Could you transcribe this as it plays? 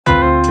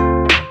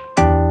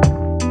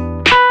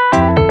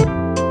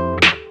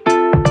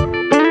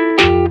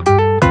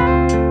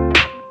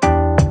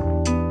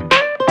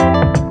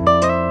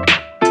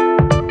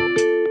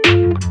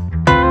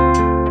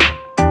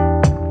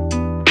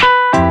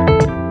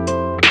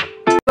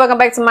Welcome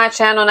back to my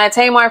channel. Now,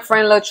 Tamar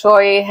friend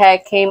Letory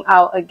had came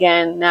out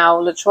again. Now,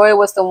 Letory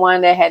was the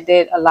one that had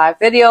did a live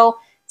video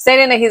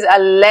stating that he's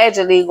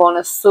allegedly going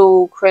to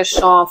sue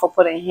Chrisean for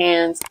putting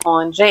hands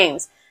on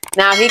James.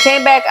 Now, he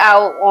came back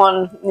out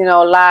on,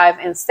 live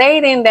and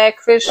stating that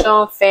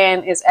Chrisean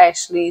fan is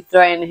actually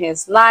threatening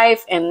his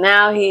life, and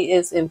now he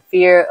is in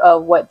fear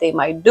of what they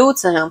might do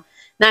to him.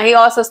 Now, he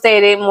also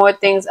stated more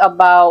things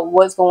about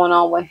what's going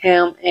on with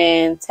him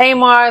and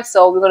Tamar.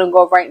 So we're going to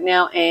go right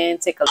now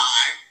and take a look.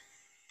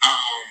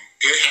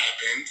 It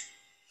happened,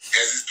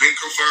 as it's been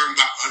confirmed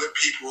by other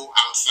people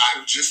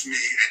outside of just me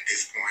at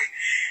this point.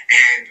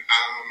 And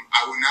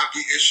I will not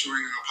be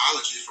issuing an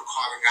apology for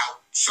calling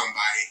out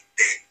somebody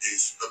that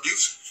is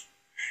abusive,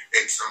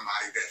 and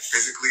somebody that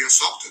physically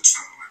assaulted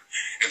someone,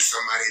 and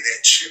somebody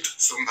that chipped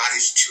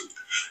somebody's tooth,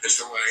 and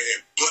somebody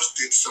that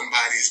busted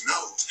somebody's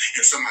nose,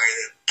 and somebody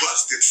that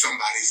busted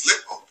somebody's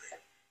lip open.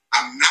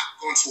 I'm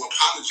not going to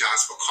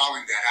apologize for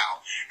calling that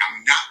out.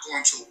 I'm not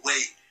going to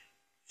wait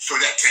for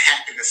that to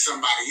happen to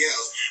somebody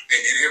else. And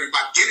then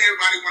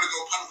everybody want to go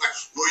public like,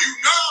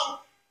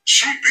 well,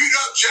 she beat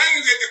up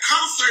James at the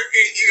concert 8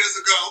 years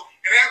ago.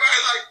 And everybody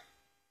like,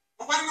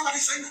 well, why didn't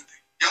nobody say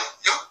nothing?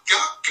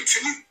 Y'all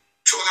continue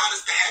to allow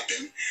this to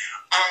happen.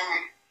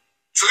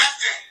 So that's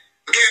that.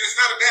 Again, it's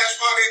not a bash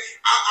party.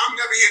 I'm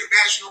never here to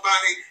bash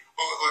nobody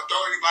or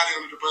throw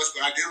anybody under the bus,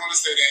 but I did want to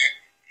say that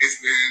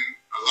it's been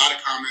a lot of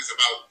comments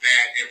about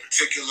that in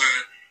particular.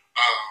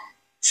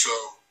 So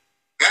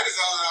that is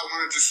all that I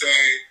wanted to say.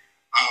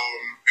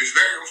 It's a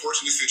very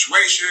unfortunate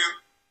situation.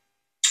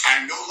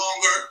 I'm no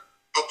longer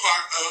a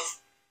part of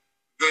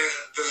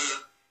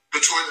the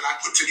tour that I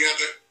put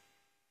together,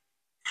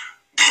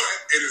 but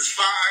it is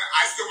fine.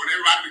 I still want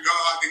everybody to go.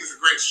 I think it's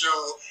a great show.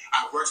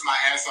 I've worked my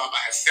ass off.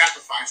 I have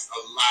sacrificed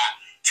a lot: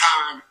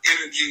 time,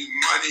 energy,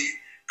 money,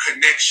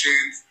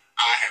 connections.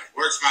 I have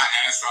worked my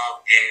ass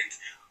off, and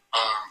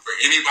for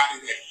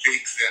anybody that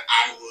thinks that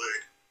I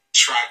would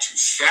try to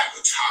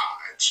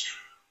sabotage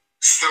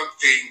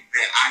something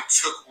that I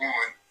took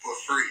on for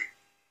free,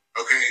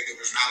 okay?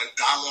 There was not a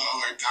dollar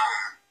or a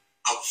dime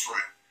up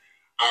front.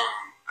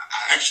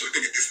 I actually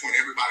think at this point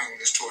everybody on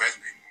this tour has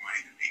made more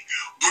money than me.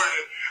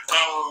 But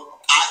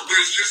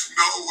there's just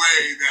no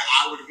way that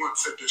I would want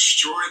to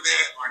destroy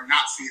that or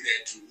not see that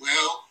do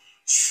well.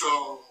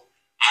 So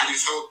I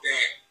just hope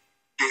that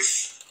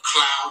this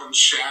cloud and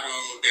shadow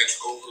that's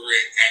over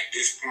it at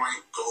this point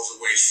goes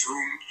away soon.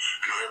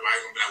 I know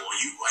everybody's gonna be like,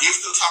 well, why you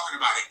still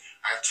talking about it?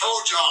 I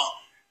told y'all,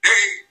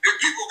 the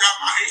people got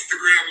my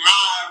Instagram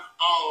live,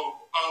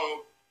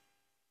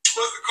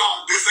 what's it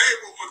called,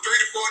 disabled for 3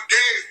 to 4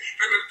 days.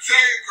 And I'm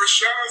saying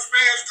Chrisean's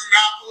fans do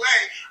not play.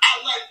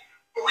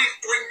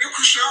 When new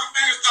Chrisean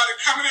fans started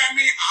coming at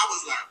me, I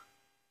was like,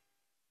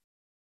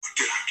 what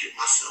did I get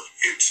myself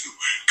into?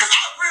 Because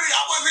I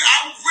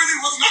really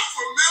was not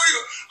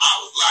familiar. I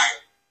was like,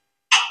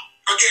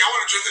 okay, I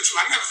want to address it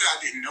too. I never said I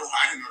didn't know her.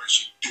 I didn't know that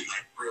she did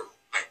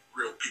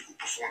real people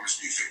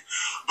performance music.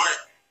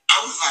 But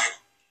I was like,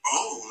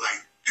 oh,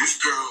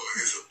 this girl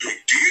is a big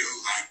deal.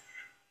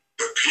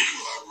 The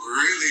people are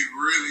really,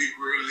 really,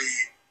 really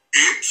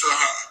into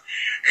her.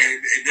 And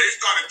they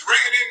started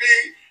threatening me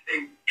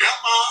and got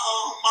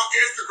my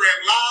Instagram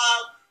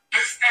live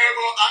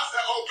disabled. I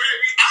said, oh,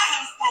 baby, I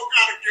have spoke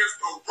out against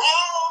the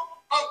wrong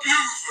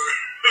abuser.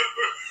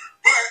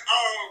 But,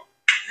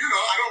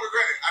 I don't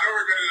regret it. I don't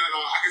regret it at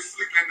all. I can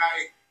sleep at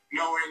night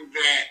knowing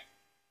that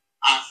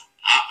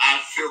I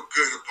feel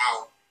good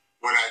about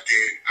what I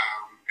did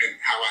and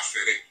how I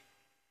said it.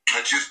 I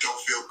just don't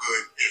feel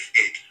good if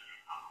it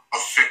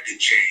affected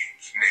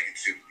James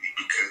negatively,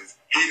 because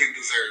he didn't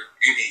deserve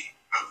any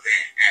of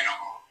that at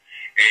all.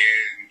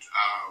 And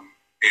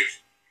if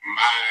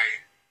my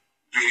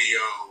video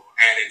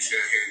added to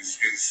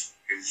his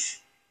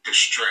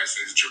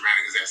distress, as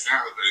dramatic as that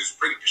sounds, but it's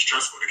pretty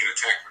distressful to get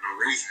attacked for no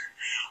reason,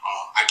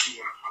 I do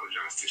want to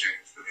apologize to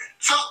James for that.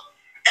 So,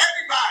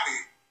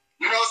 everybody,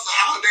 it's the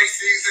holiday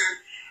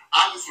season.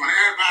 I just want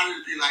everybody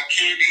to be like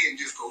candy and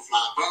just go fly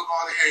above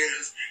all the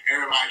haters.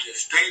 Everybody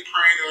just stay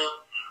prayed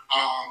up.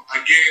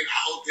 Again, I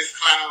hope this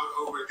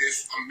cloud over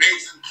this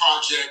amazing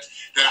project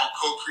that I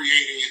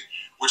co-created,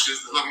 which is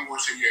the Love and War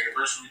 10-year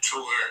anniversary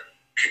tour,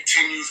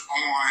 continues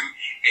on,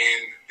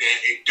 and that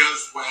it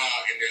does well,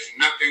 and there's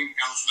nothing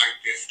else like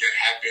this that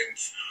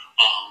happens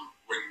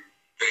when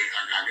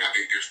I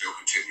think they're still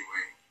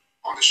continuing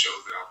on the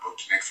shows that I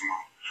booked next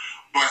month.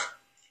 But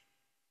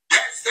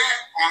that's that.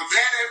 On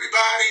that,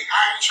 everybody, I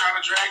ain't trying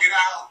to drag it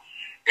out.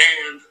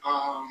 And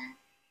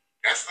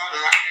that's all that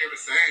I can ever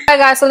say. Alright,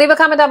 guys, so leave a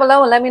comment down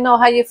below and let me know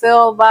how you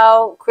feel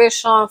about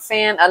Chrisean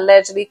fan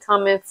allegedly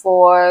coming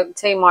for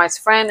Tamar's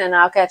friend. And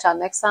I'll catch y'all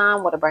next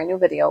time with a brand new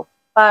video.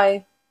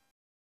 Bye.